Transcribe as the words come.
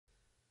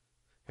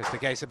As the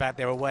gates about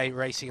their away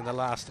racing in the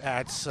last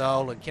ad,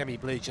 Soul and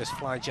Kemi Blue just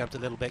fly jumped a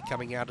little bit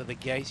coming out of the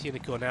gates.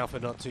 Unicorn Alpha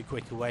not too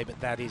quick away,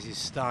 but that is his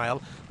style.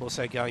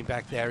 Also going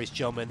back there is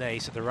John Monet.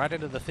 So the right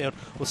end of the field,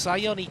 well,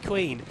 Sayoni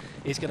Queen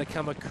is going to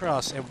come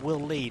across and will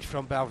lead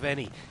from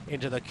Balvenie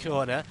into the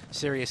corner.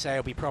 Sirius A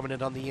will be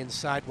prominent on the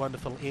inside,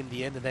 Wonderful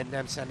Indian, and then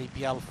Namsani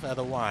Biel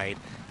further wide.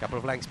 A couple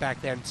of lengths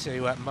back then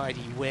to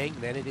Mighty Wing.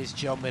 Then it is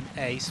John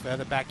Ace.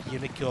 Further back,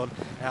 Unicorn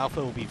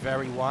Alpha will be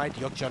very wide.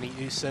 Yok Johnny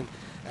Usung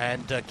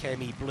and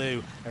Kemi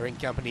Blue are in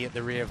company at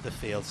the rear of the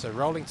field. So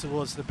rolling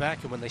towards the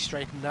back, and when they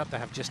straighten up, they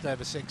have just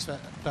over 6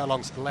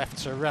 furlongs left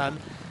to run.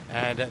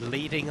 And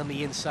leading on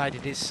the inside,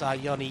 it is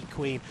Sayoni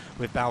Queen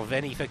with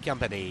Balvenie for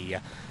company.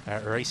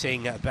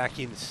 Racing back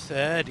in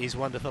third is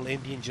Wonderful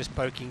Indian, just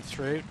poking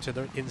through. To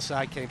the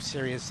inside came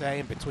Sirius A,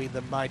 and between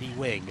them Mighty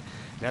Wing.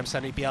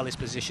 Namsani Biel is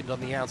positioned on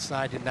the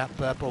outside in that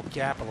purple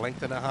cap, a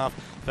length and a half.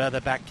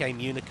 Further back came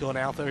Unicorn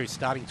Alpha, who's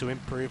starting to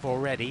improve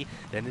already.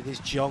 Then it is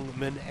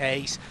Jongman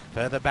Ace.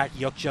 Further back,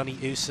 Yok Johnny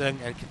Usung,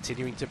 and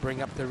continuing to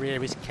bring up the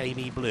rear is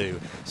Kemi Blue.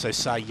 So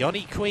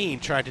Sayoni Queen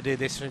tried to do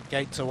this from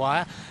gate to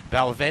wire.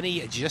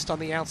 Balvenie just on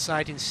the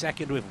outside in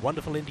second, with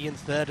Wonderful Indian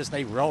third as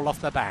they roll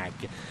off the back.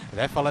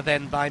 They're followed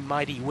then by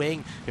Mighty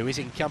Wing, who is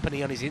in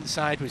company on his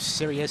inside with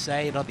Sirius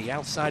A, and on the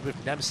outside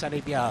with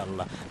Namsani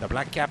Biel. The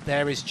black cap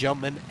there is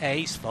Jongman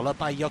Ace, followed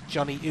by Yok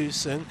Johnny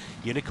Usung.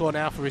 Unicorn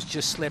Alpha has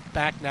just slipped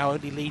back, now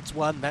only leads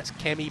one, that's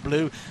Kemi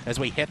Blue as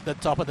we hit the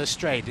top of the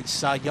straight. It's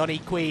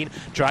Sayoni Queen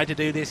trying to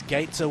do this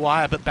gate to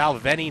wire, but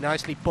Balvenie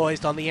nicely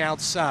poised on the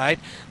outside.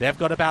 They've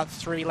got about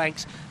 3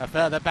 lengths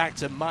further back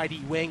to Mighty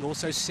Wing,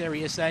 also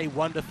Sirius A,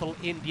 Wonderful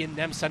Indian,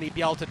 Namsani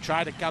Biel to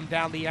try to come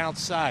down the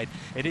outside.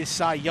 It is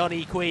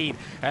Sayoni Queen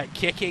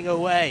kicking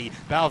away.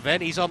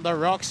 Balvenie's on the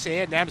rocks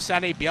here,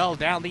 Namsani Biel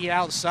down the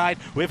outside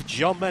with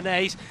John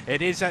Monet.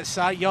 It is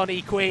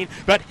Sayoni Queen,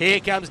 but here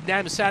comes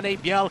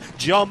Namsani Biel,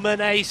 John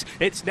Monet.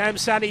 It's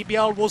Namsani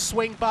Biel will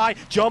swing by.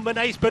 John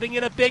Monet putting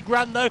in a big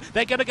run though.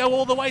 They're going to go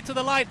all the way to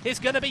the line. It's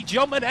going to be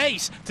John Monet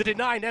to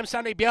deny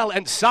Namsani Biel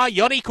and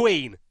Sayoni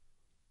Queen.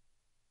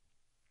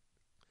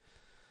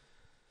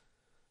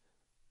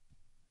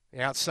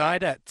 The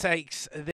outsider takes the